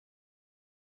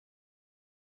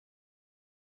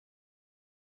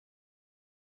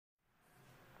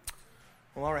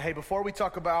Well, all right. Hey, before we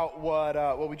talk about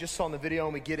what we just saw in the video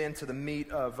and we get into the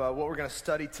meat of what we're going to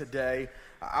study today,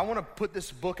 I want to put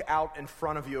this book out in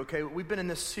front of you, okay? We've been in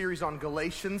this series on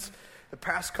Galatians the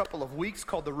past couple of weeks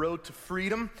called The Road to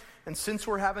Freedom. And since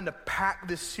we're having to pack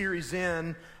this series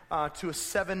in to a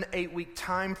 7-8 week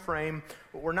time frame,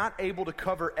 we're not able to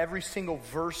cover every single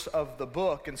verse of the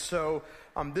book. And so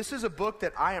this is a book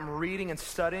that I am reading and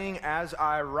studying as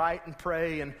I write and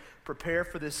pray and prepare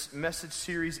for this message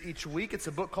series each week. It's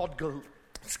a book called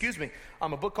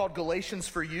a book called Galatians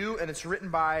for You, and it's written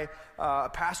by a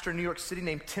pastor in New York City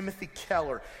named Timothy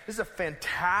Keller. This is a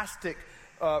fantastic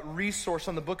resource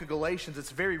on the book of Galatians.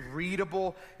 It's very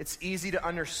readable. It's easy to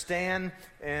understand.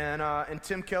 And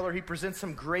Tim Keller, he presents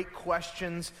some great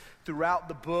questions throughout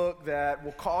the book that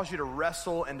will cause you to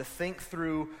wrestle and to think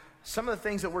through some of the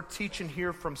things that we're teaching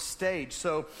here from stage.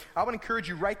 So I would encourage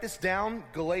you, write this down,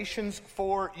 Galatians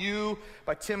for You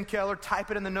by Tim Keller.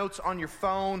 Type it in the notes on your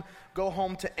phone. Go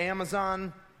home to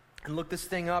Amazon and look this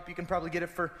thing up. You can probably get it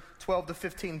for 12 to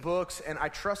 15 books, and I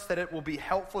trust that it will be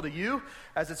helpful to you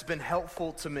as it's been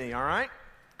helpful to me, all right?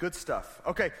 Good stuff.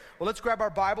 Okay, well, let's grab our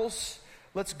Bibles.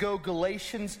 Let's go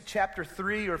Galatians chapter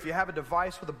 3, or if you have a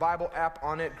device with a Bible app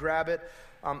on it, grab it.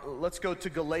 Let's go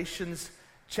to Galatians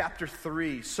chapter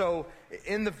 3. So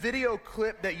in the video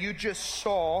clip that you just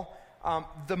saw,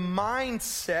 the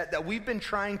mindset that we've been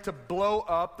trying to blow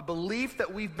up, the belief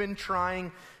that we've been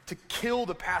trying to kill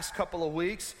the past couple of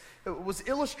weeks, it was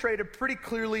illustrated pretty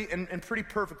clearly and pretty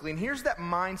perfectly. And here's that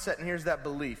mindset and here's that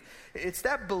belief. It's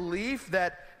that belief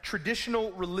that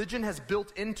traditional religion has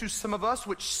built into some of us,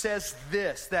 which says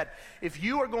this, that if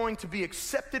you are going to be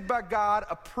accepted by God,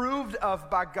 approved of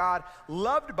by God,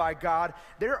 loved by God,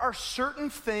 there are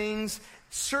certain things,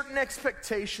 certain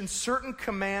expectations, certain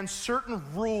commands, certain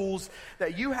rules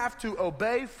that you have to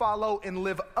obey, follow, and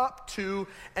live up to.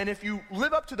 And if you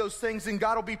live up to those things, then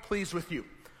God will be pleased with you.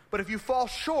 But if you fall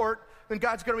short, then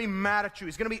God's going to be mad at you.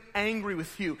 He's going to be angry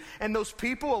with you. And those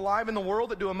people alive in the world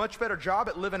that do a much better job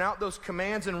at living out those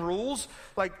commands and rules,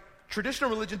 like traditional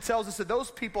religion tells us that those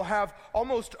people have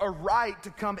almost a right to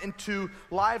come into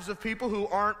lives of people who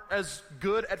aren't as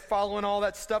good at following all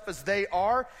that stuff as they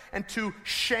are, and to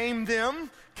shame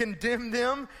them, condemn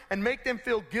them, and make them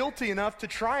feel guilty enough to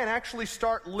try and actually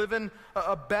start living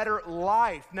a better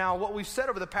life. Now, what we've said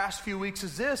over the past few weeks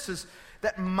is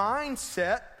that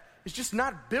mindset is just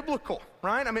not biblical,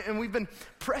 right? I mean, and we've been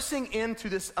pressing into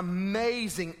this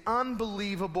amazing,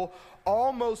 unbelievable,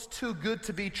 almost too good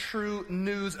to be true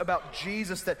news about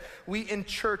Jesus that we in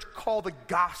church call the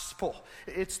gospel.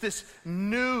 It's this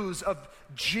news of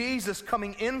Jesus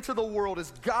coming into the world as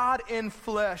God in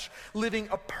flesh, living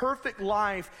a perfect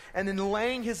life, and then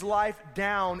laying his life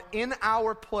down in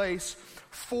our place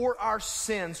for our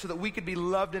sins so that we could be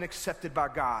loved and accepted by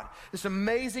God. This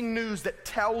amazing news that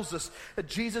tells us that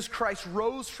Jesus Christ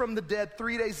rose from the dead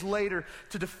 3 days later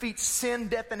to defeat sin,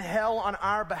 death, and hell on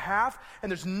our behalf.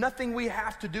 And there's nothing we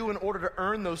have to do in order to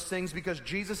earn those things because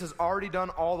Jesus has already done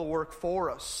all the work for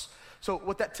us. So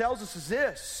what that tells us is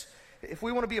this: if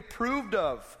we want to be approved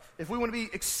of, if we want to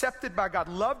be accepted by God,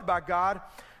 loved by God,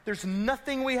 there's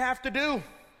nothing we have to do.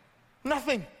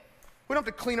 Nothing. We don't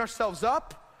have to clean ourselves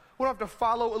up. We don't have to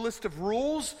follow a list of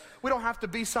rules. We don't have to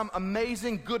be some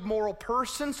amazing, good moral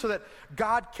person so that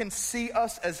God can see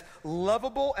us as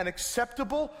lovable and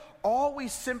acceptable. All we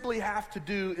simply have to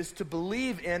do is to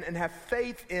believe in and have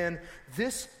faith in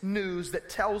this news that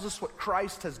tells us what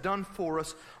Christ has done for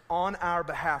us on our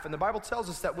behalf. And the Bible tells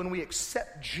us that when we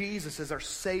accept Jesus as our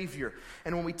Savior,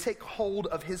 and when we take hold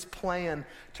of his plan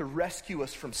to rescue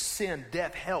us from sin,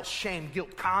 death, hell, shame,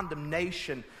 guilt,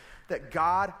 condemnation, that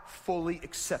God fully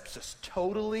accepts us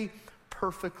totally,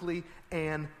 perfectly,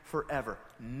 and forever.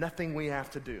 Nothing we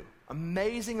have to do.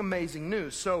 Amazing, amazing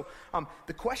news. So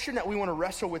the question that we want to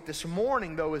wrestle with this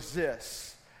morning, though, is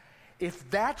this. If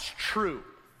that's true,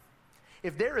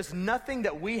 if there is nothing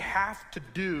that we have to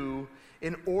do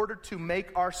in order to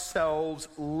make ourselves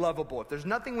lovable, if there's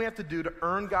nothing we have to do to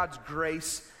earn God's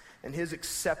grace and his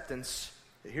acceptance,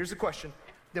 here's the question: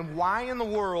 then why in the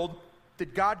world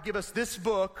did God give us this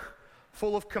book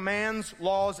full of commands,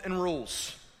 laws, and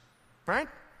rules? Right?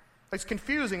 It's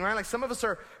confusing, right? Like some of us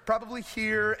are probably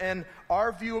here and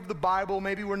our view of the Bible,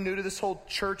 maybe we're new to this whole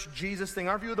church Jesus thing.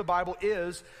 Our view of the Bible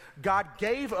is God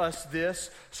gave us this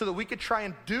so that we could try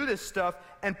and do this stuff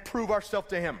and prove ourselves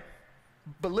to him.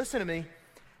 But listen to me,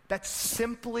 that's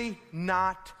simply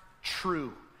not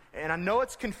true. And I know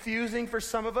it's confusing for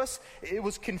some of us. It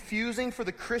was confusing for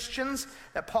the Christians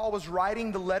that Paul was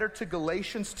writing the letter to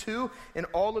Galatians to in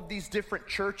all of these different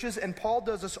churches. And Paul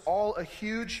does us all a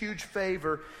huge, huge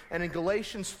favor. And in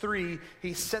Galatians 3,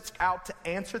 he sets out to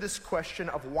answer this question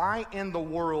of why in the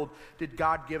world did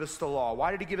God give us the law?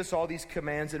 Why did he give us all these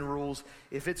commands and rules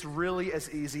if it's really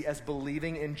as easy as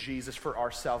believing in Jesus for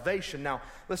our salvation? Now,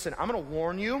 listen, I'm going to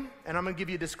warn you, and I'm going to give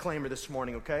you a disclaimer this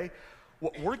morning, okay?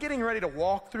 What we're getting ready to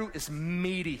walk through is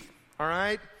meaty, all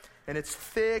right? And it's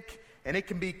thick, and it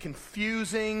can be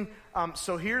confusing.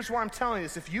 So here's why I'm telling you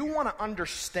this. If you want to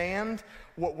understand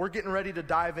what we're getting ready to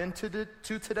dive into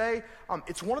today,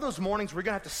 it's one of those mornings where you're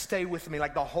going to have to stay with me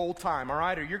like the whole time, all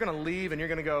right? Or you're going to leave, and you're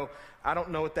going to go, I don't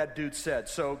know what that dude said.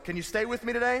 So can you stay with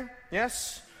me today?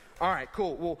 Yes? All right,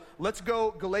 cool. Well, let's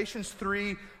go Galatians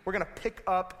 3. We're going to pick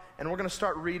up, and we're going to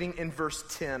start reading in verse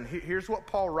 10. Here's what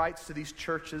Paul writes to these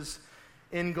churches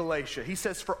in Galatia. He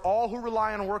says, "For all who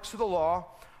rely on works of the law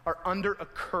are under a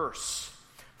curse.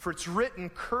 For it's written,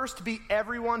 cursed be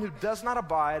everyone who does not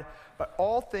abide by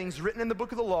all things written in the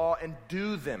book of the law and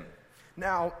do them."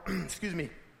 Now, excuse me,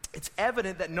 it's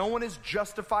evident that no one is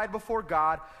justified before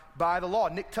God by the law.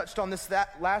 Nick touched on this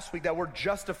last week, that word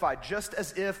justified, just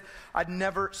as if I'd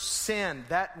never sinned.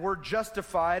 That word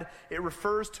justified, it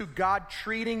refers to God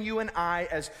treating you and I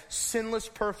as sinless,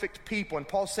 perfect people. And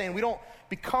Paul's saying we don't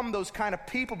become those kind of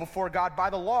people before God by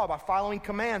the law, by following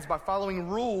commands, by following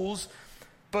rules,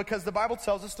 because the Bible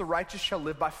tells us the righteous shall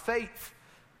live by faith.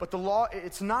 But the law,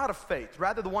 it's not of faith.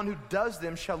 Rather, the one who does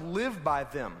them shall live by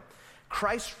them.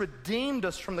 Christ redeemed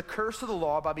us from the curse of the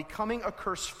law by becoming a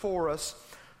curse for us.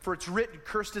 For it's written,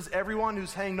 cursed is everyone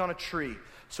who's hanged on a tree,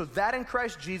 so that in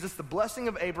Christ Jesus the blessing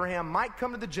of Abraham might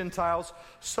come to the Gentiles,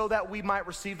 so that we might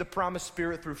receive the promised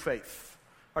Spirit through faith.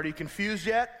 Are you confused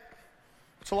yet?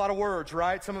 It's a lot of words,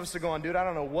 right? Some of us are going, dude, I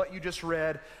don't know what you just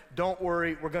read. Don't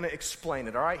worry, we're going to explain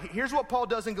it, all right? Here's what Paul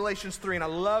does in Galatians 3, and I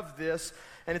love this,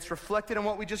 and it's reflected in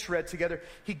what we just read together.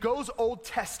 He goes Old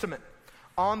Testament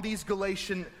on these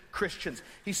Galatian Christians.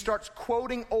 He starts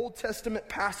quoting Old Testament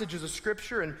passages of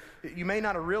Scripture, and you may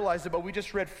not have realized it, but we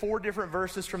just read 4 different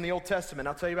verses from the Old Testament.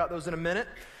 I'll tell you about those in a minute.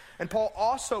 And Paul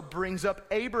also brings up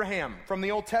Abraham from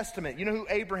the Old Testament. You know who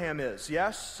Abraham is,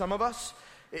 yes? Some of us?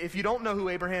 If you don't know who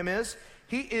Abraham is,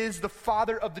 he is the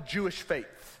father of the Jewish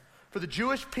faith. For the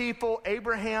Jewish people,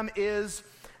 Abraham is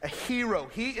a hero.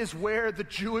 He is where the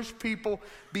Jewish people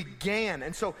began.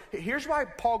 And so here's why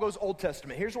Paul goes Old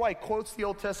Testament. Here's why he quotes the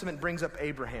Old Testament and brings up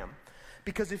Abraham.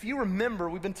 Because if you remember,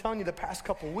 we've been telling you the past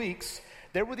couple weeks,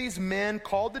 there were these men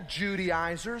called the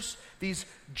Judaizers, these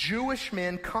Jewish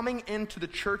men coming into the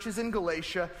churches in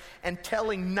Galatia and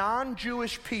telling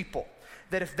non-Jewish people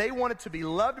that if they wanted to be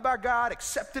loved by God,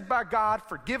 accepted by God,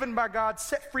 forgiven by God,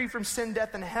 set free from sin,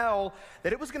 death, and hell,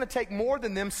 that it was going to take more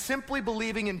than them simply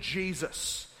believing in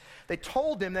Jesus. They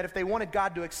told them that if they wanted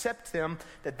God to accept them,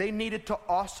 that they needed to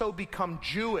also become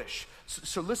Jewish.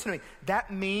 So listen to me.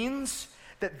 That means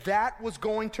that was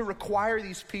going to require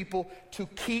these people to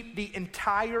keep the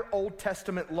entire Old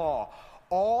Testament law.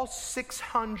 All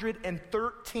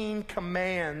 613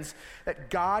 commands that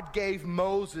God gave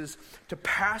Moses to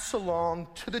pass along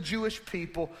to the Jewish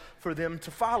people for them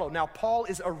to follow. Now, Paul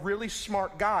is a really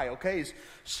smart guy, okay? He's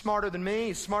smarter than me.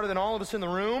 He's smarter than all of us in the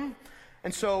room.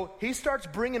 And so he starts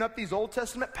bringing up these Old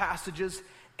Testament passages,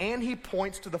 and he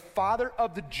points to the father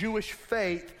of the Jewish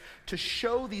faith to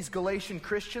show these Galatian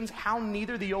Christians how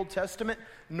neither the Old Testament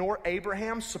nor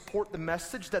Abraham support the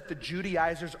message that the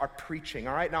Judaizers are preaching.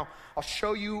 All right, now I'll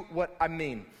show you what I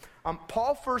mean.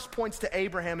 Paul first points to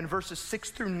Abraham in verses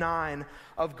 6 through 9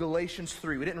 of Galatians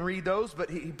 3. We didn't read those, but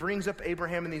he brings up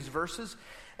Abraham in these verses.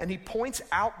 And he points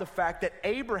out the fact that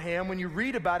Abraham, when you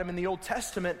read about him in the Old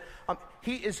Testament,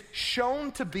 he is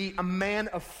shown to be a man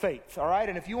of faith, all right?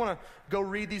 And if you want to go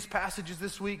read these passages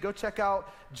this week, go check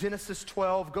out Genesis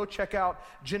 12, go check out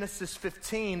Genesis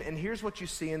 15, and here's what you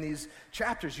see in these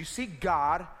chapters. You see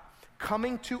God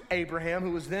coming to Abraham,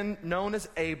 who was then known as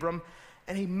Abram,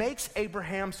 and he makes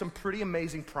Abraham some pretty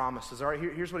amazing promises, all right?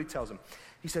 Here's what he tells him.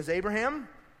 He says, Abraham,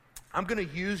 I'm going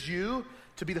to use you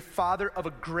to be the father of a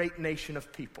great nation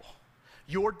of people.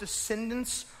 Your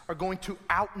descendants are going to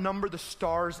outnumber the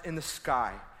stars in the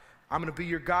sky. I'm going to be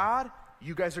your God.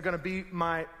 You guys are going to be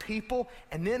my people.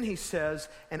 And then he says,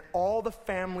 and all the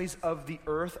families of the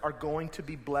earth are going to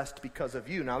be blessed because of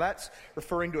you. Now that's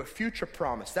referring to a future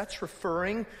promise. That's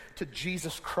referring to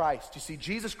Jesus Christ. You see,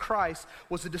 Jesus Christ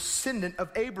was a descendant of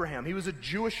Abraham. He was a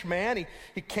Jewish man.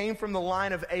 He came from the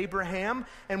line of Abraham.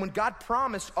 And when God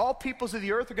promised all peoples of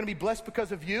the earth are going to be blessed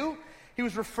because of you, He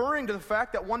was referring to the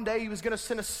fact that one day he was going to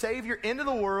send a Savior into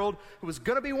the world who was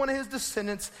going to be one of his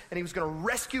descendants, and he was going to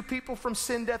rescue people from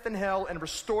sin, death, and hell and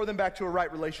restore them back to a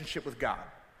right relationship with God.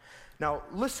 Now,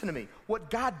 listen to me. What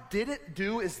God didn't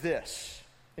do is this.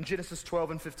 In Genesis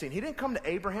 12 and 15, he didn't come to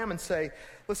Abraham and say,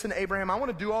 listen, Abraham, I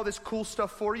want to do all this cool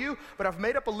stuff for you, but I've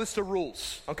made up a list of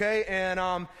rules, okay?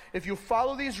 And if you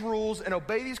follow these rules and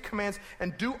obey these commands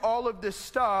and do all of this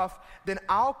stuff, then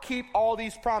I'll keep all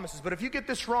these promises. But if you get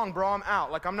this wrong, bro, I'm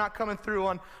out. Like, I'm not coming through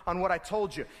on what I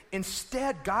told you.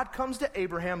 Instead, God comes to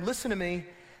Abraham, listen to me,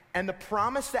 and the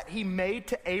promise that he made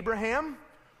to Abraham,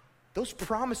 those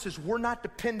promises were not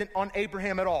dependent on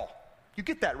Abraham at all. You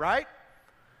get that, right?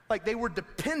 Like, they were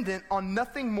dependent on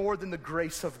nothing more than the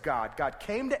grace of God. God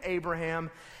came to Abraham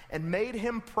and made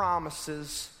him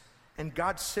promises, and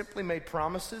God simply made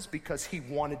promises because he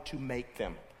wanted to make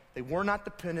them. They were not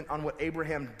dependent on what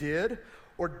Abraham did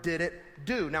or didn't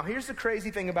do. Now, here's the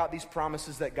crazy thing about these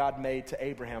promises that God made to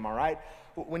Abraham, all right?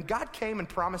 When God came and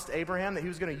promised Abraham that he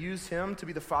was going to use him to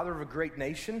be the father of a great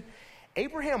nation,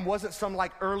 Abraham wasn't some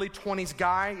like early 20s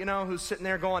guy, who's sitting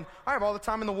there going, I have all the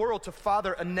time in the world to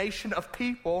father a nation of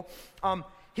people.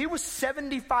 He was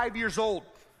 75 years old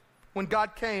when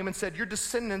God came and said, your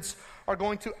descendants are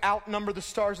going to outnumber the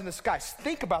stars in the sky.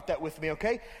 Think about that with me,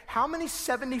 okay? How many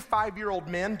 75-year-old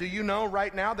men do you know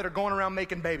right now that are going around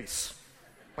making babies?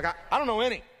 Like, I don't know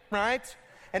any, right?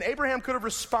 And Abraham could have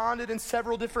responded in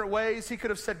several different ways. He could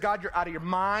have said, God, you're out of your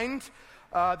mind.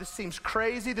 This seems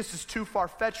crazy. This is too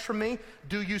far-fetched from me.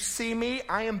 Do you see me?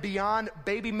 I am beyond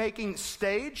baby-making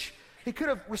stage. He could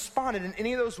have responded in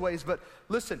any of those ways, but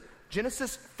listen,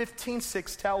 Genesis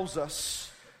 15:6 tells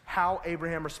us how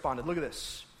Abraham responded. Look at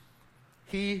this.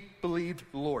 He believed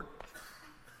the Lord.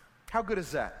 How good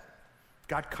is that?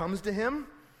 God comes to him.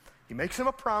 He makes him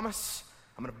a promise.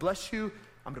 I'm going to bless you.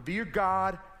 I'm going to be your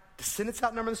God. Descendants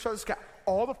outnumber the stars of the sky.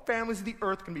 All the families of the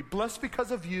earth can be blessed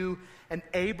because of you. And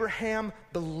Abraham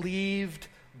believed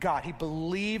God. He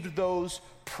believed those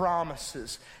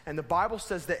promises. And the Bible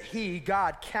says that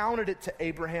God, counted it to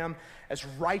Abraham as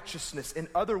righteousness. In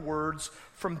other words,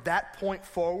 from that point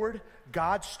forward,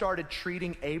 God started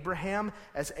treating Abraham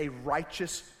as a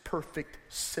righteous, perfect,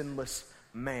 sinless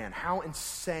man. How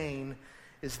insane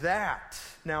is that?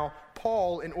 Now,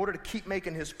 Paul, in order to keep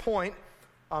making his point,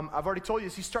 I've already told you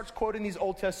this, he starts quoting these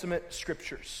Old Testament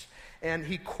scriptures. And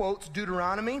he quotes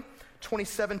Deuteronomy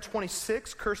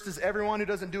 27:26, cursed is everyone who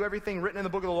doesn't do everything written in the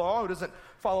book of the law, who doesn't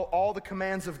follow all the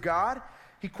commands of God.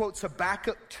 He quotes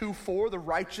Habakkuk 2:4, the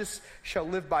righteous shall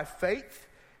live by faith.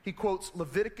 He quotes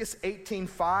Leviticus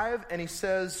 18:5, and he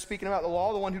says, speaking about the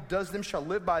law, the one who does them shall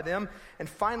live by them. And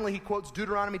finally, he quotes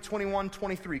Deuteronomy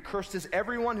 21:23, cursed is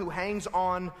everyone who hangs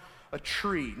on a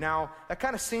tree. Now, that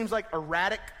kind of seems like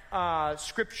erratic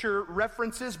scripture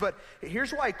references, but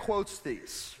here's why he quotes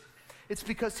these. It's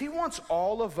because he wants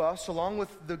all of us, along with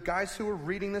the guys who were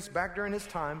reading this back during his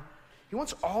time, he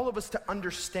wants all of us to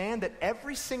understand that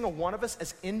every single one of us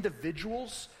as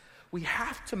individuals, we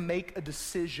have to make a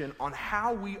decision on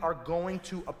how we are going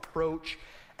to approach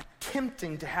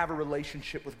attempting to have a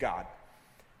relationship with God.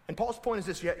 And Paul's point is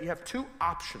this, you have two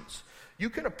options. You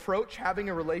can approach having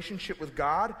a relationship with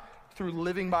God through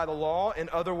living by the law. In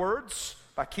other words,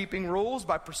 by keeping rules,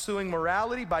 by pursuing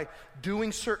morality, by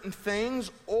doing certain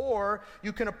things. Or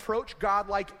you can approach God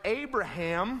like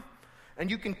Abraham,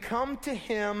 and you can come to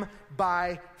him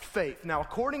by faith. Now,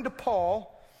 according to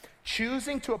Paul,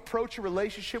 choosing to approach a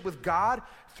relationship with God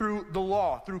through the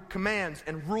law, through commands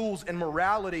and rules and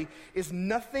morality, is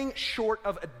nothing short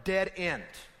of a dead end.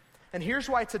 And here's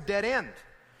why it's a dead end.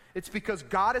 It's because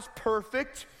God is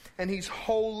perfect and he's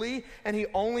holy, and he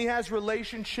only has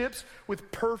relationships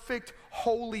with perfect,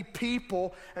 holy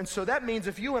people. And so that means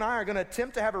if you and I are going to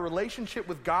attempt to have a relationship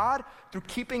with God through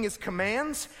keeping his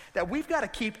commands, that we've got to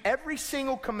keep every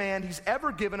single command he's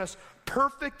ever given us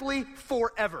perfectly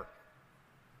forever.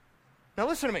 Now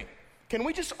listen to me. Can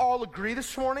we just all agree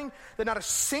this morning that not a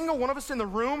single one of us in the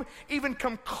room even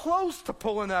come close to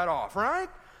pulling that off, right?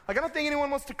 Like, I don't think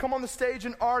anyone wants to come on the stage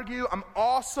and argue, I'm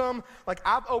awesome, like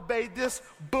I've obeyed this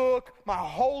book my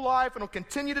whole life and will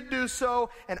continue to do so,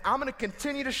 and I'm going to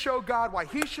continue to show God why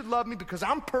he should love me because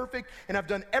I'm perfect and I've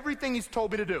done everything he's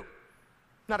told me to do.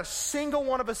 Not a single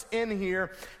one of us in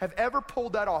here have ever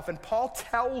pulled that off. And Paul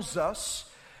tells us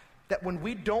that when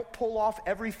we don't pull off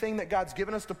everything that God's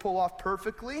given us to pull off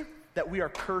perfectly, that we are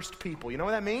cursed people. You know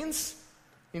what that means?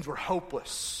 It means we're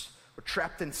hopeless. We're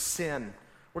trapped in sin.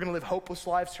 We're going to live hopeless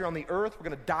lives here on the earth. We're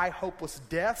going to die hopeless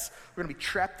deaths. We're going to be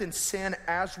trapped in sin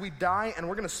as we die, and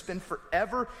we're going to spend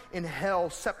forever in hell,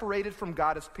 separated from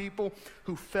God as people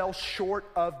who fell short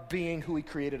of being who he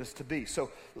created us to be.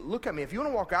 So look at me. If you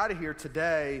want to walk out of here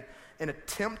today and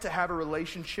attempt to have a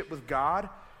relationship with God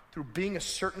through being a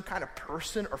certain kind of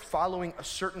person or following a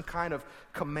certain kind of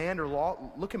command or law,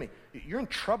 look at me. You're in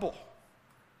trouble.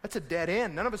 That's a dead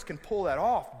end. None of us can pull that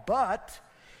off. But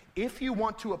if you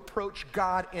want to approach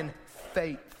God in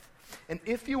faith, and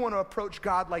if you want to approach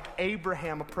God like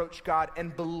Abraham approached God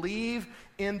and believe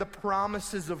in the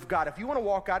promises of God, if you want to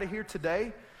walk out of here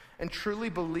today and truly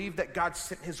believe that God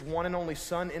sent his one and only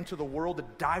son into the world to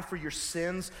die for your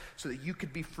sins so that you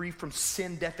could be free from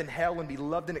sin, death, and hell and be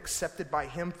loved and accepted by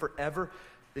him forever,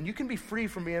 then you can be free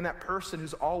from being that person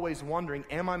who's always wondering,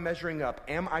 am I measuring up?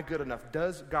 Am I good enough?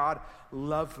 Does God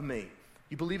love me?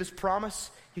 You believe his promise,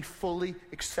 he fully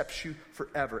accepts you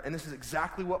forever. And this is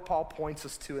exactly what Paul points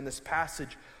us to in this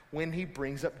passage when he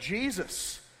brings up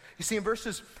Jesus. You see, in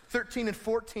verses 13 and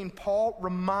 14, Paul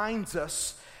reminds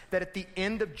us that at the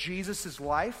end of Jesus'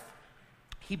 life,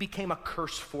 he became a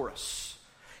curse for us.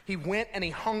 He went and he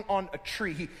hung on a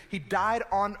tree. He died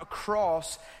on a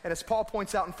cross. And as Paul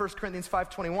points out in 1 Corinthians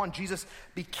 5:21, Jesus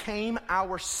became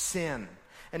our sin.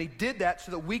 And he did that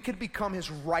so that we could become his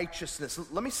righteousness.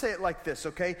 Let me say it like this,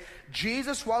 okay?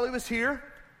 Jesus, while he was here,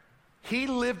 he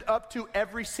lived up to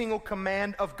every single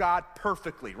command of God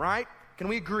perfectly, right? Can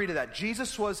we agree to that?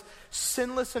 Jesus was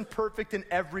sinless and perfect in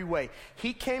every way.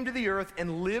 He came to the earth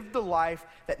and lived the life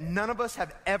that none of us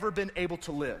have ever been able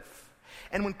to live.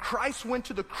 And when Christ went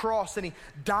to the cross and he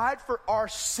died for our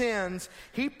sins,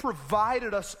 he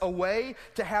provided us a way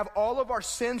to have all of our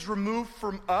sins removed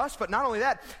from us. But not only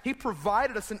that, he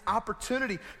provided us an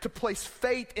opportunity to place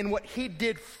faith in what he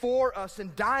did for us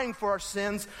in dying for our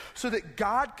sins so that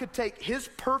God could take his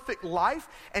perfect life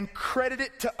and credit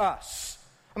it to us.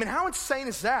 I mean, how insane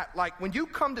is that? Like, when you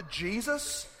come to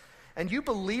Jesus and you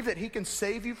believe that he can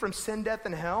save you from sin, death,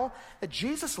 and hell, that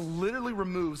Jesus literally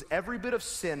removes every bit of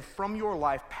sin from your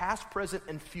life, past, present,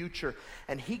 and future,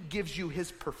 and he gives you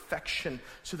his perfection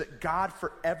so that God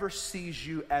forever sees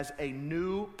you as a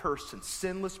new person,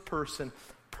 sinless person,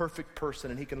 perfect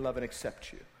person, and he can love and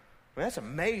accept you. I mean, that's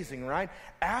amazing, right?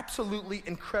 Absolutely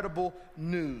incredible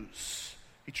news.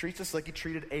 He treats us like he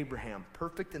treated Abraham,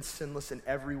 perfect and sinless in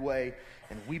every way,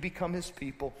 and we become his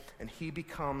people, and he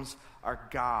becomes our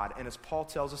God. And as Paul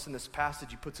tells us in this passage,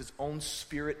 he puts his own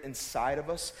spirit inside of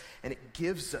us, and it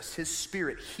gives us his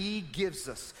spirit. He gives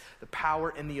us the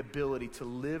power and the ability to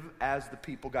live as the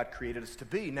people God created us to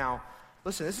be. Now,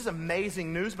 listen, this is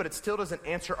amazing news, but it still doesn't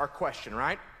answer our question,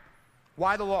 right?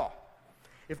 Why the law?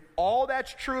 If all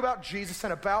that's true about Jesus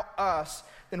and about us,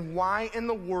 then why in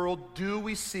the world do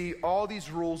we see all these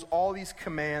rules, all these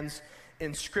commands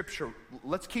in Scripture?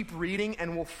 Let's keep reading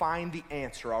and we'll find the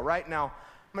answer, all right? Now,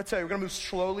 I'm going to tell you, we're going to move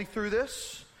slowly through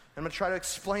this. I'm going to try to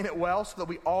explain it well so that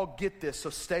we all get this, so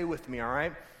stay with me, all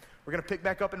right? We're going to pick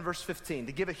back up in verse 15.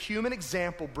 To give a human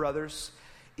example, brothers,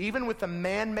 even with a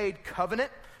man-made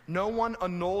covenant, no one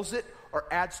annuls it or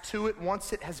adds to it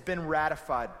once it has been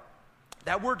ratified.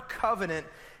 That word covenant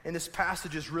in this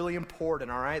passage is really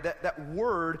important, all right? That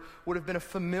word would have been a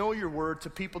familiar word to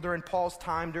people during Paul's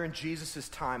time, during Jesus'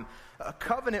 time. A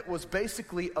covenant was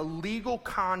basically a legal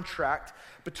contract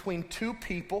between two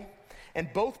people,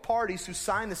 and both parties who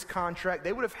signed this contract,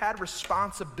 they would have had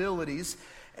responsibilities,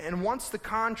 and once the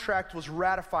contract was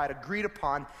ratified, agreed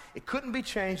upon, it couldn't be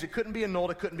changed, it couldn't be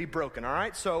annulled, it couldn't be broken, all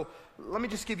right? So let me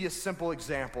just give you a simple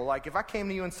example. Like if I came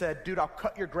to you and said, dude, I'll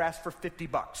cut your grass for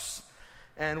 $50,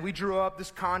 and we drew up this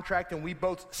contract and we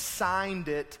both signed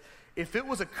it. If it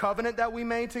was a covenant that we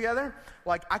made together,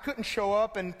 like I couldn't show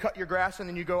up and cut your grass and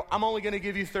then you go, I'm only going to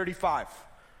give you 35.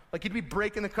 Like you'd be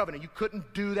breaking the covenant. You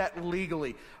couldn't do that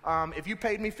legally. If you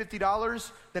paid me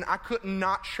 $50, then I could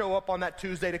not show up on that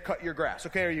Tuesday to cut your grass.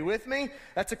 Okay, are you with me?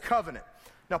 That's a covenant.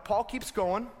 Now Paul keeps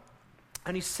going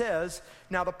and he says,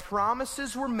 now the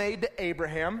promises were made to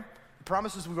Abraham, the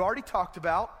promises we've already talked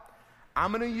about.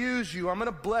 I'm going to use you. I'm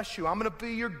going to bless you. I'm going to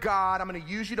be your God. I'm going to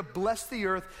use you to bless the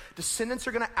earth. Descendants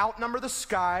are going to outnumber the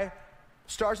sky,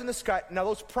 stars in the sky. Now,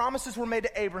 those promises were made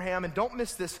to Abraham, and don't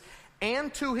miss this,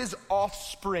 and to his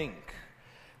offspring.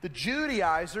 The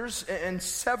Judaizers and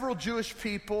several Jewish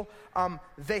people,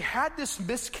 they had this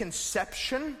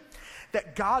misconception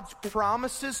that God's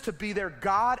promises to be their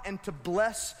God and to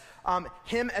bless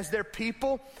him as their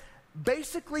people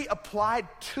basically applied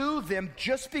to them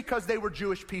just because they were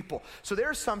Jewish people. So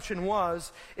their assumption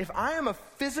was, if I am a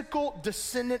physical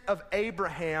descendant of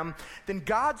Abraham, then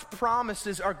God's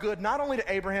promises are good not only to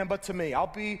Abraham but to me. I'll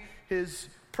be his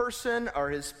person or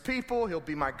his people. He'll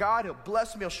be my God. He'll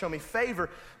bless me. He'll show me favor.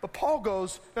 But Paul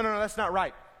goes, no, that's not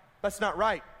right. That's not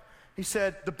right. He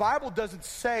said, the Bible doesn't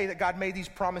say that God made these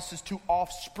promises to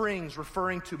offsprings,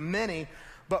 referring to many,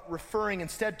 but referring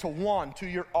instead to one, to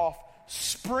your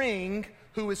offspring,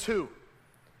 who is who?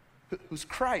 Who's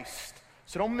Christ.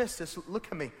 So don't miss this. Look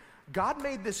at me. God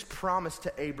made this promise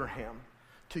to Abraham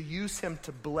to use him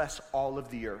to bless all of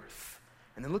the earth.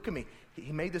 And then look at me.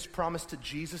 He made this promise to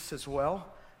Jesus as well.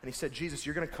 And he said, Jesus,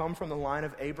 you're going to come from the line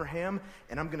of Abraham,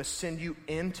 and I'm going to send you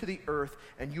into the earth,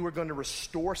 and you are going to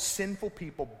restore sinful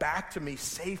people back to me,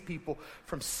 save people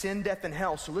from sin, death, and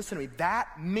hell. So listen to me.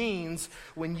 That means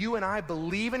when you and I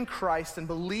believe in Christ and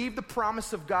believe the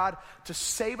promise of God to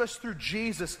save us through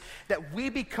Jesus, that we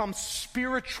become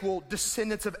spiritual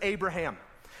descendants of Abraham.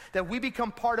 That we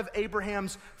become part of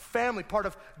Abraham's family, part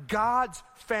of God's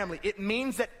family. It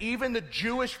means that even the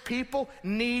Jewish people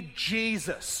need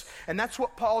Jesus. And that's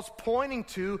what Paul's pointing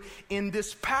to in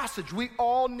this passage. We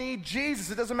all need Jesus.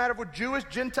 It doesn't matter if we're Jewish,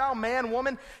 Gentile, man,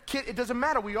 woman, kid. It doesn't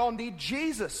matter. We all need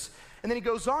Jesus. And then he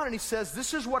goes on and he says,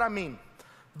 this is what I mean.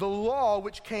 The law,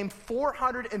 which came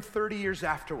 430 years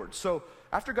afterwards. So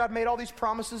after God made all these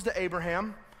promises to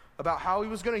Abraham about how he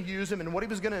was going to use him and what he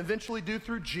was going to eventually do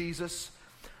through Jesus,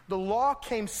 the law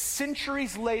came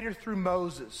centuries later through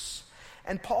Moses.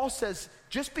 And Paul says,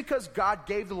 just because God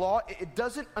gave the law, it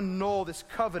doesn't annul this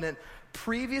covenant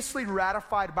previously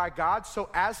ratified by God so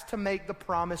as to make the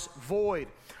promise void.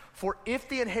 For if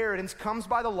the inheritance comes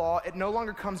by the law, it no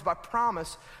longer comes by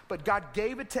promise, but God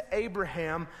gave it to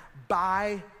Abraham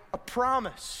by a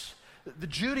promise. The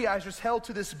Judaizers held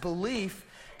to this belief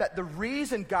that the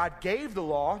reason God gave the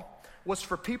law was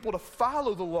for people to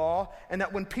follow the law, and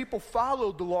that when people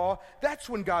followed the law, that's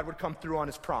when God would come through on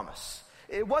his promise.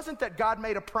 It wasn't that God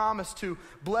made a promise to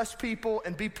bless people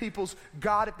and be people's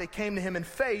God if they came to him in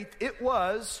faith. It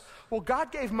was, well,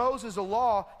 God gave Moses a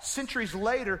law centuries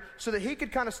later so that he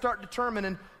could kind of start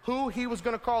determining who he was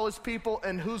going to call his people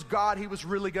and whose God he was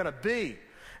really going to be.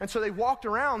 And so they walked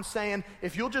around saying,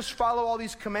 if you'll just follow all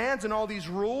these commands and all these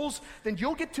rules, then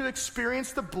you'll get to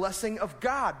experience the blessing of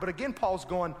God. But again, Paul's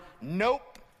going,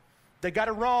 nope, they got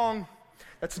it wrong.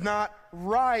 That's not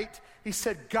right. He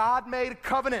said God made a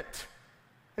covenant.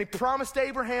 And he promised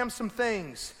Abraham some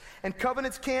things. And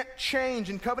covenants can't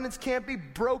change, and covenants can't be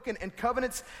broken, and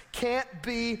covenants can't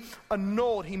be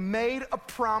annulled. He made a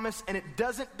promise, and it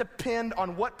doesn't depend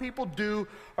on what people do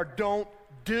or don't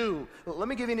do. Let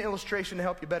me give you an illustration to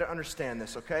help you better understand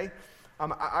this, okay?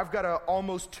 I've got an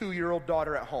almost 2-year-old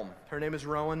daughter at home. Her name is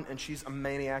Rowan, and she's a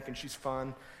maniac, and she's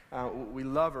fun. We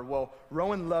love her. Well,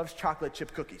 Rowan loves chocolate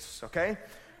chip cookies, okay?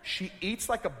 She eats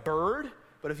like a bird,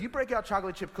 but if you break out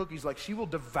chocolate chip cookies, like, she will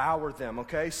devour them,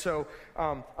 okay? So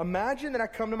imagine that I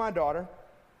come to my daughter,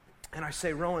 and I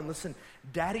say, Rowan, listen,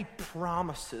 Daddy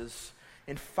promises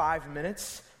in 5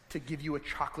 minutes to give you a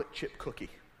chocolate chip cookie.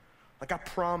 Like, I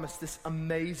promise this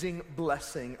amazing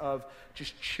blessing of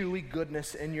just chewy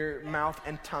goodness in your mouth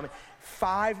and tummy.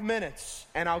 5 minutes,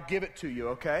 and I'll give it to you,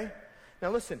 okay? Now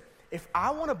listen, if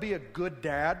I want to be a good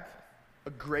dad,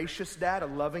 a gracious dad, a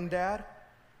loving dad,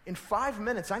 in 5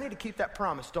 minutes, I need to keep that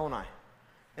promise, don't I?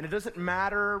 And it doesn't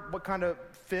matter what kind of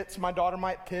fits my daughter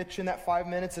might pitch in that 5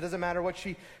 minutes. It doesn't matter what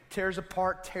she tears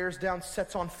apart, tears down,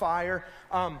 sets on fire.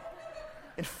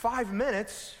 In 5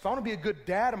 minutes, if I want to be a good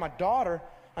dad to my daughter,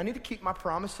 I need to keep my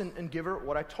promise and give her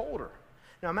what I told her.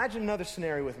 Now imagine another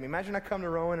scenario with me. Imagine I come to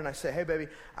Rowan and I say, hey baby,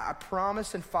 I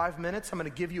promise in 5 minutes I'm going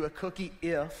to give you a cookie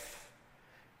if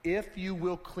you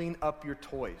will clean up your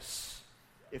toys.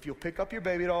 If you'll pick up your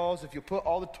baby dolls, if you'll put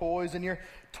all the toys in your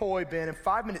toy bin in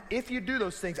 5 minutes, if you do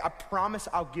those things, I promise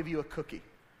I'll give you a cookie.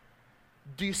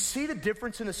 Do you see the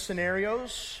difference in the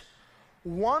scenarios?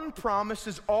 One promise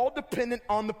is all dependent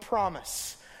on the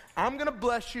promise. I'm going to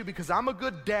bless you because I'm a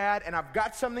good dad and I've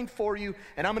got something for you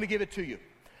and I'm going to give it to you.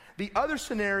 The other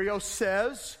scenario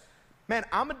says, man,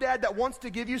 I'm a dad that wants to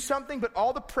give you something, but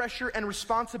all the pressure and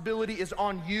responsibility is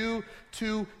on you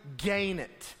to gain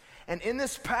it. And in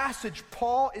this passage,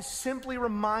 Paul is simply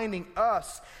reminding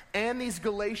us and these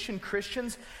Galatian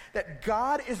Christians that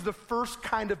God is the first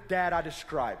kind of dad I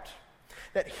described.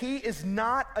 That he is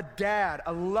not a dad,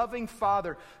 a loving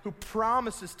father who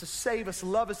promises to save us,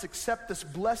 love us, accept us,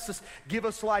 bless us, give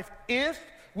us life if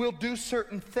we'll do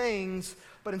certain things.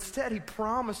 But instead, he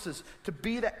promises to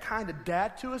be that kind of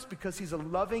dad to us because he's a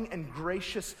loving and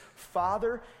gracious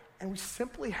father. And we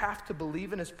simply have to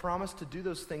believe in his promise to do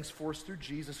those things for us through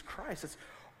Jesus Christ. That's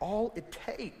all it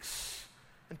takes.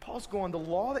 And Paul's going, the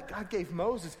law that God gave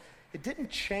Moses, it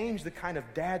didn't change the kind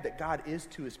of dad that God is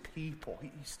to his people.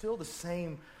 He's still the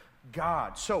same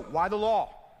God. So why the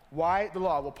law? Why the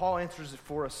law? Well, Paul answers it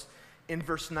for us in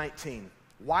verse 19.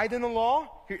 Why then the law?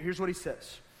 Here's what he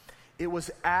says. It was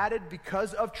added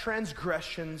because of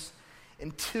transgressions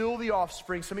until the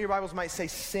offspring, some of your Bibles might say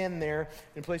sin there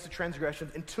in place of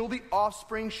transgressions, until the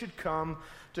offspring should come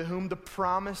to whom the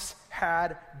promise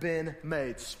had been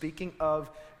made. Speaking of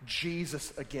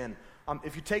Jesus again.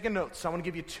 If you're taking notes, I want to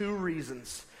give you 2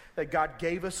 reasons that God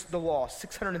gave us the law.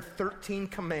 613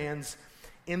 commands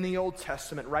in the Old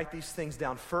Testament. Write these things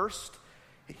down. First,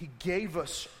 he gave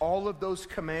us all of those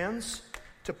commands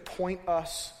to point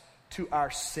us to our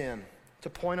sin. To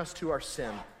point us to our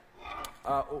sin.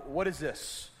 What is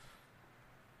this?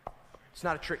 It's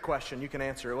not a trick question. You can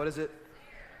answer it. What is it?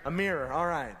 A mirror. All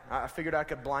right. I figured I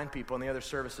could blind people in the other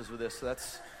services with this, so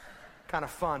that's kind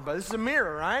of fun. But this is a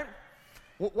mirror, right?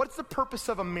 What's the purpose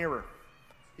of a mirror?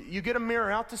 You get a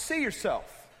mirror out to see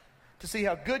yourself, to see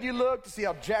how good you look, to see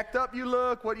how jacked up you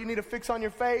look, what you need to fix on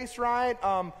your face, right?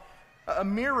 A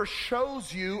mirror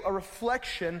shows you a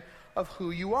reflection of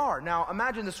who you are. Now,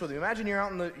 imagine this with me. Imagine you're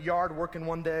out in the yard working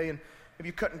one day, and maybe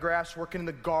you're cutting grass, working in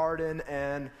the garden,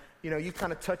 and you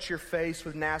kind of touch your face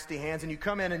with nasty hands, and you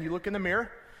come in and you look in the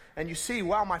mirror, and you see,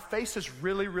 wow, my face is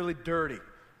really, really dirty.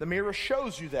 The mirror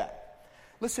shows you that.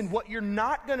 Listen, what you're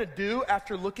not going to do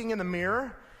after looking in the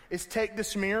mirror is take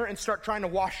this mirror and start trying to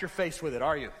wash your face with it,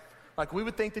 are you? Like, we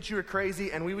would think that you were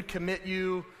crazy, and we would commit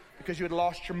you because you had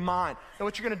lost your mind. And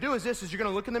what you're going to do is this, is you're going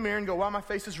to look in the mirror and go, wow, my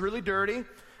face is really dirty,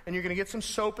 and you're going to get some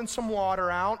soap and some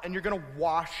water out, and you're going to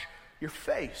wash your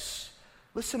face.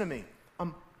 Listen to me.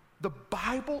 The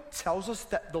Bible tells us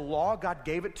that the law, God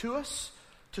gave it to us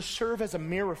to serve as a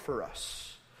mirror for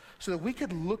us, so that we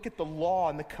could look at the law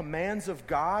and the commands of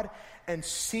God and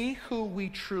see who we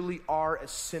truly are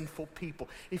as sinful people.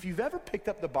 If you've ever picked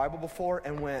up the Bible before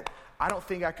and went, I don't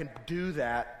think I can do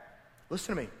that,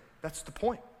 listen to me. That's the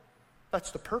point.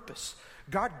 That's the purpose.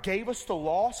 God gave us the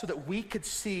law so that we could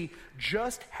see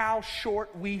just how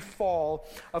short we fall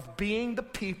of being the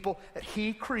people that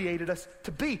he created us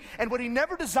to be. And what he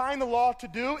never designed the law to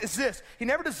do is this. He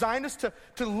never designed us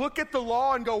to look at the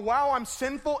law and go, wow, I'm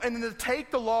sinful, and then to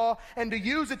take the law and to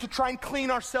use it to try and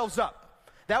clean ourselves up.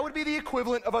 That would be the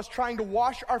equivalent of us trying to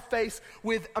wash our face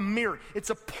with a mirror. It's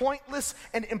a pointless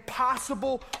and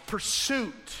impossible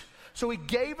pursuit. So he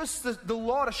gave us the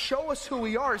law to show us who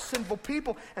we are as sinful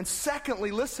people. And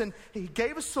secondly, listen, he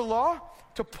gave us the law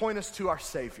to point us to our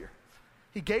Savior.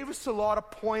 He gave us the law to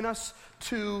point us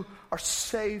to our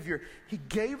Savior. He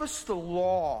gave us the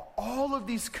law, all of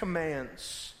these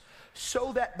commands,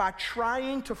 so that by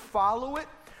trying to follow it,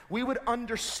 we would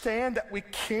understand that we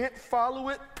can't follow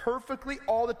it perfectly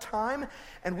all the time,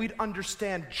 and we'd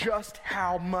understand just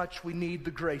how much we need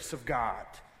the grace of God.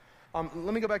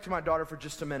 Let me go back to my daughter for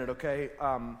just a minute, okay?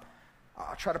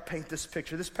 I'll try to paint this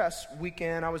picture. This past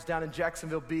weekend, I was down in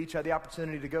Jacksonville Beach. I had the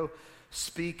opportunity to go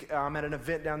speak at an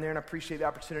event down there, and I appreciate the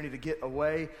opportunity to get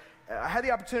away. I had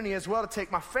the opportunity as well to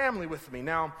take my family with me.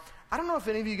 Now, I don't know if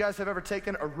any of you guys have ever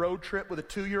taken a road trip with a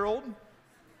 2-year-old.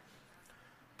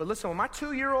 But listen, with my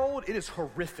 2-year-old, it is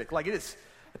horrific. Like, it is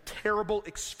a terrible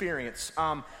experience.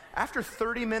 After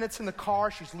 30 minutes in the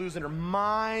car, she's losing her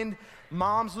mind.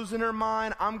 Mom's losing her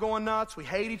mind. I'm going nuts. We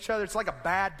hate each other. It's like a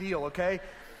bad deal, okay?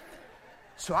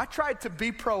 So I tried to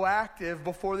be proactive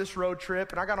before this road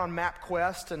trip, and I got on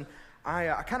MapQuest, and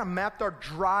I kind of mapped our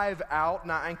drive out,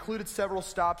 and I included several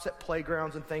stops at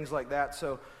playgrounds and things like that.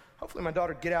 So hopefully my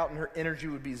daughter would get out and her energy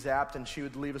would be zapped, and she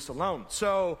would leave us alone.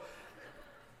 So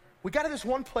we got to this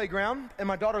one playground, and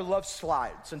my daughter loves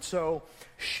slides. And so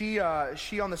she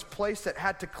on this place that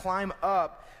had to climb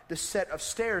up this set of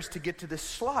stairs to get to this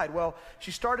slide. Well,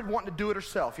 she started wanting to do it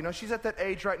herself. You know, she's at that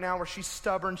age right now where she's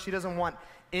stubborn. She doesn't want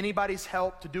anybody's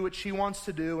help to do what she wants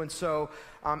to do. And so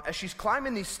as she's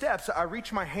climbing these steps, I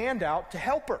reach my hand out to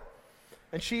help her.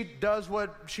 And she does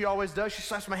what she always does. She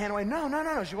slaps my hand away.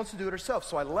 No. She wants to do it herself.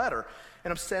 So I let her.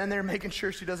 And I'm standing there making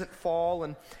sure she doesn't fall.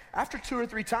 And after 2 or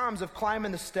 3 times of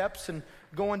climbing the steps and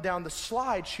going down the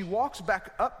slide, she walks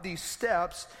back up these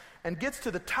steps and gets to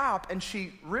the top, and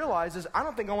she realizes, I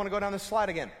don't think I want to go down this slide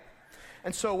again.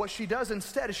 And so what she does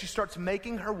instead is she starts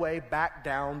making her way back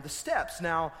down the steps.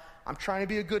 Now, I'm trying to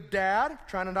be a good dad,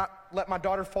 trying to not let my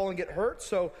daughter fall and get hurt,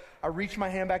 so I reach my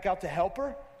hand back out to help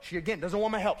her. She, again, doesn't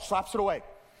want my help, slaps it away.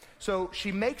 So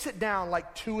she makes it down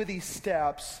like 2 of these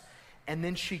steps, and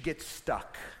then she gets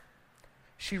stuck.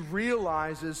 She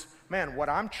realizes, man, what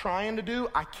I'm trying to do,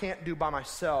 I can't do by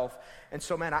myself. And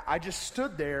so, man, I just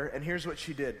stood there, and here's what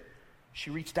she did. She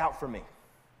reached out for me.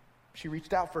 She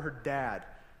reached out for her dad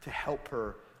to help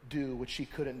her do what she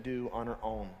couldn't do on her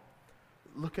own.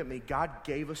 Look at me. God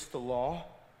gave us the law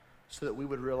so that we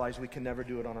would realize we can never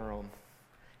do it on our own.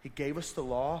 He gave us the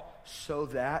law so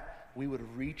that we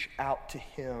would reach out to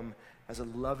him as a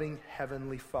loving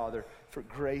heavenly Father for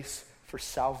grace, for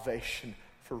salvation,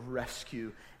 for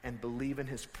rescue, and believe in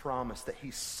his promise that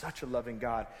he's such a loving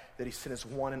God that he sent his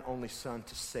one and only Son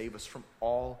to save us from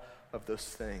all of those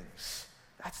things.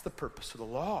 That's the purpose of the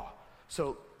law.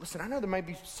 So listen, I know there might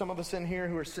be some of us in here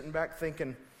who are sitting back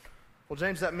thinking, well,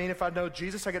 James, does that mean if I know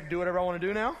Jesus, I get to do whatever I want to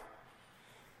do now?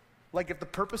 Like if the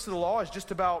purpose of the law is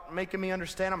just about making me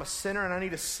understand I'm a sinner and I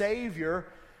need a Savior,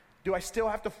 do I still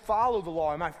have to follow the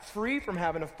law? Am I free from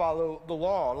having to follow the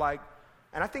law?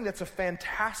 And I think that's a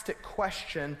fantastic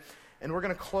question, and we're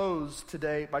going to close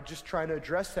today by just trying to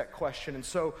address that question. And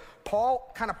so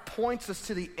Paul kind of points us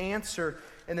to the answer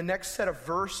in the next set of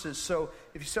verses. So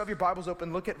if you still have your Bibles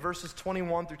open, look at verses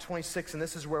 21 through 26, and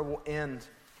this is where we'll end.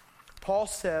 Paul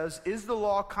says, is the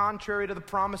law contrary to the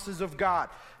promises of God?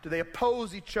 Do they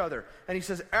oppose each other? And he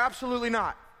says, absolutely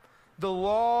not. The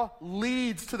law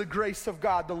leads to the grace of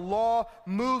God. The law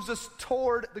moves us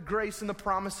toward the grace and the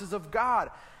promises of God.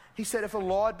 He said if a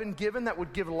law had been given that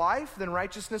would give life, then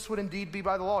righteousness would indeed be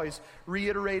by the law. He's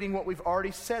reiterating what we've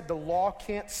already said. The law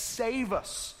can't save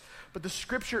us. But the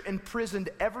Scripture imprisoned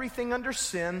everything under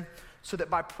sin so that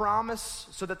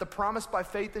the promise by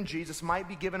faith in Jesus might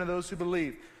be given to those who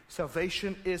believe.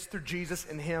 Salvation is through Jesus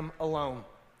and him alone,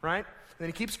 right? And then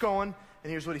he keeps going, and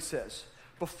here's what he says.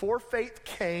 Before faith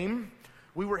came,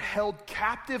 we were held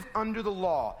captive under the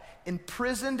law,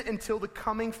 imprisoned until the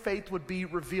coming faith would be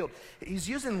revealed. He's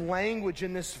using language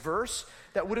in this verse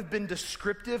that would have been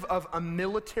descriptive of a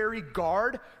military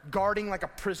guard guarding like a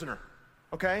prisoner.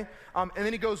 Okay? And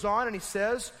then he goes on and he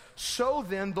says, so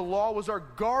then the law was our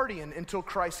guardian until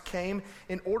Christ came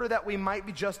in order that we might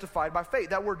be justified by faith.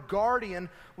 That word guardian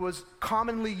was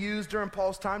commonly used during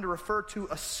Paul's time to refer to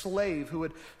a slave who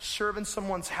would serve in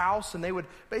someone's house, and they would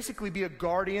basically be a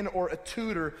guardian or a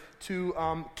tutor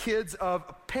to kids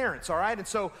of parents, all right? And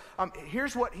so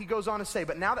here's what he goes on to say.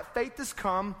 But now that faith has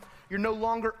come, you're no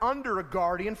longer under a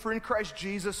guardian, for in Christ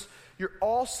Jesus, you're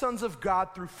all sons of God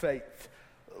through faith.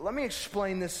 Let me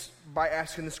explain this by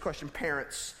asking this question.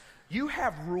 Parents, you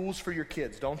have rules for your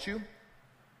kids, don't you?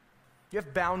 You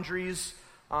have boundaries,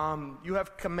 you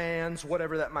have commands,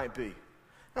 whatever that might be.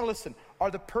 Now listen, are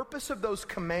the purpose of those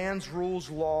commands, rules,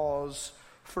 laws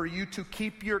for you to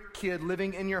keep your kid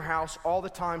living in your house all the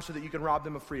time so that you can rob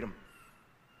them of freedom?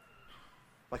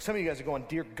 Like some of you guys are going,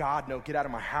 dear God, no, get out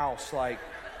of my house. Like,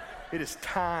 it is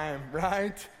time,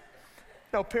 right?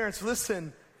 No, parents,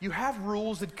 listen. You have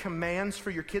rules and commands for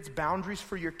your kids, boundaries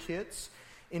for your kids,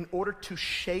 in order to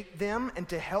shape them and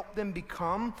to help them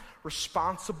become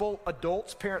responsible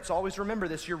adults. Parents, always remember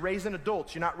this. You're raising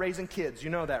adults. You're not raising kids. You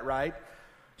know that, right?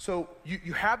 So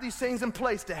you have these things in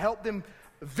place to help them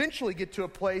eventually get to a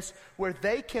place where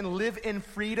they can live in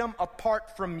freedom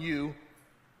apart from you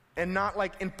and not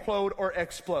like implode or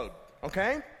explode,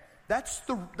 okay? That's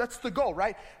the goal,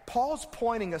 right? Paul's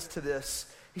pointing us to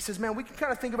this. He says, man, we can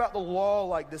kind of think about the law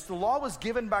like this. The law was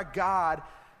given by God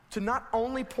to not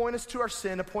only point us to our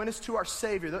sin, to point us to our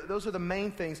Savior. Those are the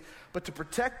main things. But to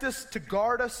protect us, to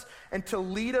guard us, and to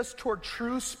lead us toward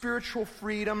true spiritual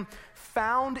freedom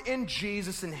found in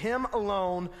Jesus and him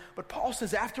alone. But Paul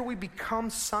says after we become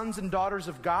sons and daughters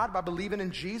of God by believing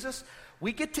in Jesus,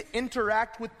 we get to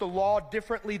interact with the law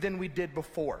differently than we did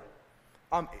before.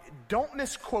 Don't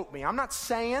misquote me. I'm not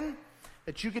saying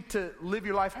that you get to live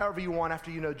your life however you want after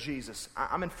you know Jesus.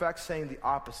 I'm in fact saying the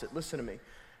opposite. Listen to me,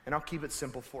 and I'll keep it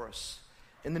simple for us.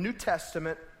 In the New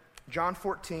Testament, John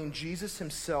 14, Jesus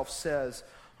himself says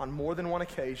on more than one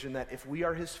occasion that if we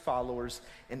are his followers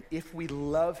and if we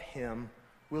love him,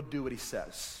 we'll do what he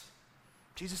says.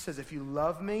 Jesus says, if you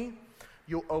love me,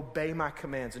 you'll obey my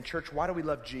commands. And church, why do we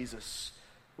love Jesus?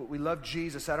 We love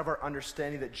Jesus out of our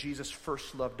understanding that Jesus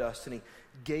first loved us and he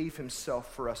gave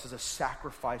himself for us as a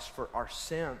sacrifice for our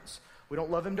sins. We don't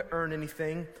love him to earn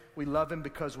anything. We love him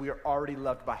because we are already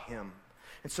loved by him.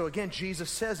 And so again, Jesus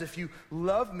says, if you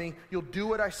love me, you'll do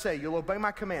what I say. You'll obey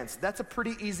my commands. That's a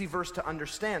pretty easy verse to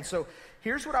understand. So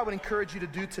here's what I would encourage you to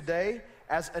do today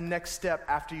as a next step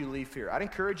after you leave here. I'd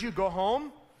encourage you, go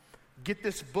home, get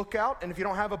this book out, and if you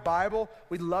don't have a Bible,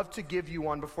 we'd love to give you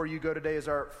one before you go today as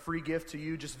our free gift to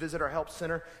you. Just visit our help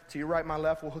center to your right, my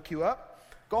left. We'll hook you up.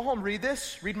 Go home, read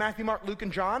this. Read Matthew, Mark, Luke,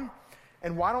 and John.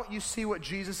 And why don't you see what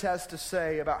Jesus has to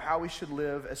say about how we should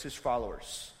live as his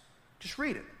followers? Just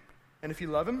read it. And if you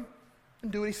love him, then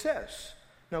do what he says.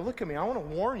 Now look at me. I want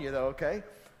to warn you though, okay?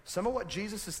 Some of what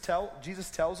Jesus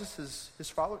tells us as his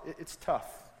followers, it's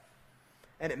tough.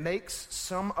 And it makes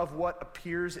some of what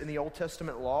appears in the Old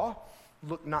Testament law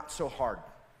look not so hard.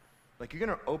 Like you're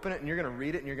going to open it and you're going to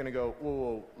read it and you're going to go,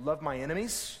 whoa, love my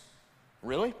enemies?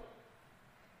 Really?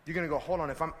 You're going to go, hold on,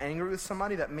 if I'm angry with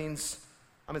somebody, that means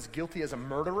I'm as guilty as a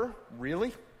murderer?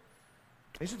 Really?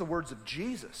 These are the words of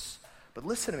Jesus. But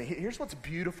listen to me. Here's what's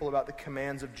beautiful about the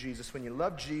commands of Jesus. When you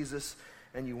love Jesus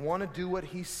and you want to do what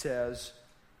he says,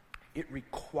 it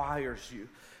requires you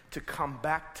to come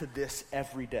back to this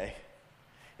every day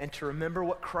and to remember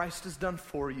what Christ has done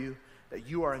for you, that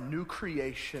you are a new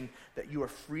creation, that you are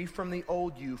free from the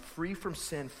old you, free from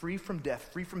sin, free from death,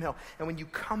 free from hell. And when you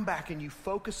come back and you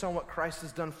focus on what Christ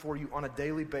has done for you on a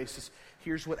daily basis,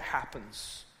 here's what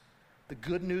happens. The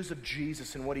good news of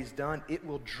Jesus and what he's done, it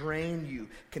will drain you,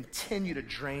 continue to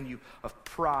drain you of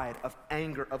pride, of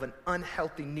anger, of an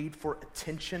unhealthy need for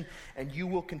attention, and you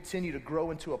will continue to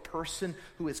grow into a person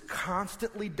who is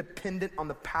constantly dependent on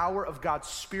the power of God's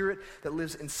Spirit that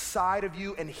lives inside of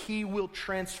you, and he will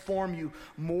transform you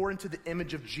more into the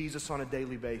image of Jesus on a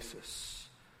daily basis.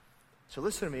 So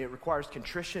listen to me, it requires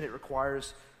contrition, it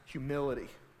requires humility.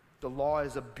 The law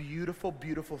is a beautiful,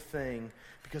 beautiful thing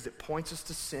because it points us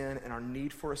to sin and our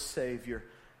need for a Savior.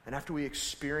 And after we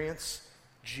experience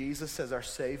Jesus as our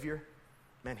Savior,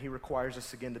 man, he requires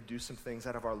us again to do some things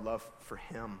out of our love for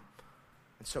him.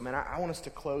 And so, man, I want us to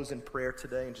close in prayer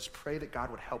today and just pray that God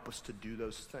would help us to do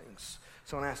those things.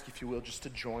 So I want to ask you, if you will, just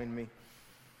to join me.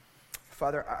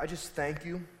 Father, I just thank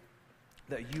you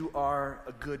that you are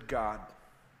a good God.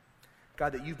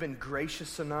 God, that you've been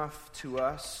gracious enough to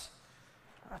us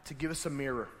to give us a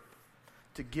mirror,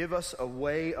 to give us a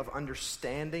way of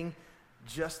understanding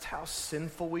just how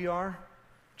sinful we are,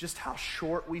 just how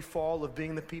short we fall of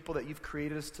being the people that you've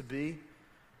created us to be.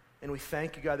 And we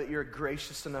thank you, God, that you're a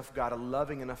gracious enough God, a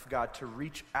loving enough God to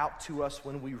reach out to us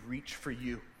when we reach for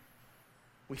you.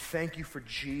 We thank you for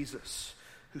Jesus,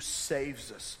 who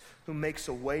saves us, who makes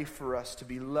a way for us to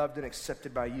be loved and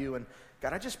accepted by you. And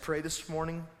God, I just pray this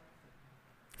morning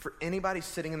for anybody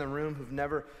sitting in the room who've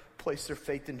never placed their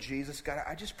faith in Jesus, God,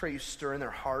 I just pray you stir in their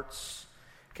hearts.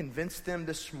 Convince them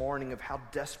this morning of how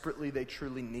desperately they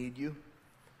truly need you.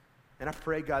 And I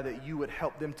pray, God, that you would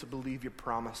help them to believe your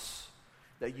promise,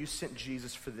 that you sent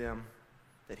Jesus for them,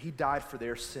 that he died for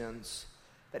their sins,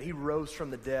 that he rose from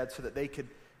the dead so that they could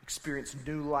experience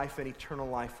new life and eternal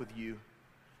life with you.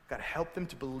 God, help them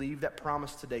to believe that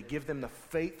promise today. Give them the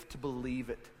faith to believe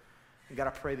it. And God,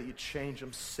 I pray that you change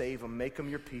them, save them, make them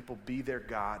your people, be their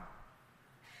God.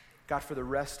 God, for the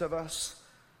rest of us,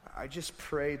 I just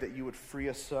pray that you would free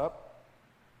us up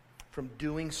from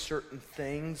doing certain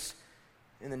things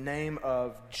in the name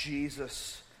of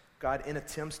Jesus, God, in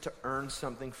attempts to earn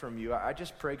something from you. I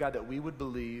just pray, God, that we would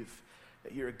believe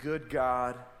that you're a good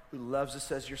God who loves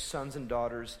us as your sons and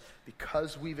daughters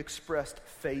because we've expressed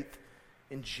faith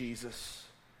in Jesus.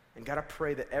 And God, I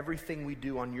pray that everything we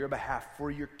do on your behalf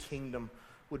for your kingdom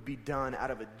would be done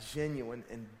out of a genuine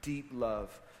and deep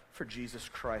love for Jesus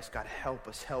Christ. God, help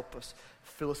us.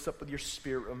 Fill us up with your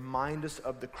Spirit. Remind us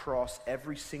of the cross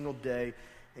every single day.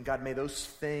 And God, may those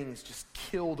things just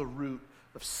kill the root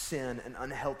of sin and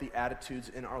unhealthy attitudes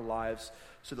in our lives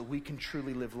so that we can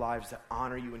truly live lives that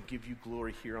honor you and give you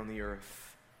glory here on the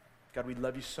earth. God, we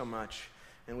love you so much.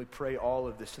 And we pray all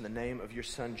of this in the name of your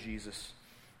Son, Jesus.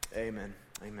 Amen.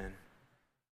 Amen.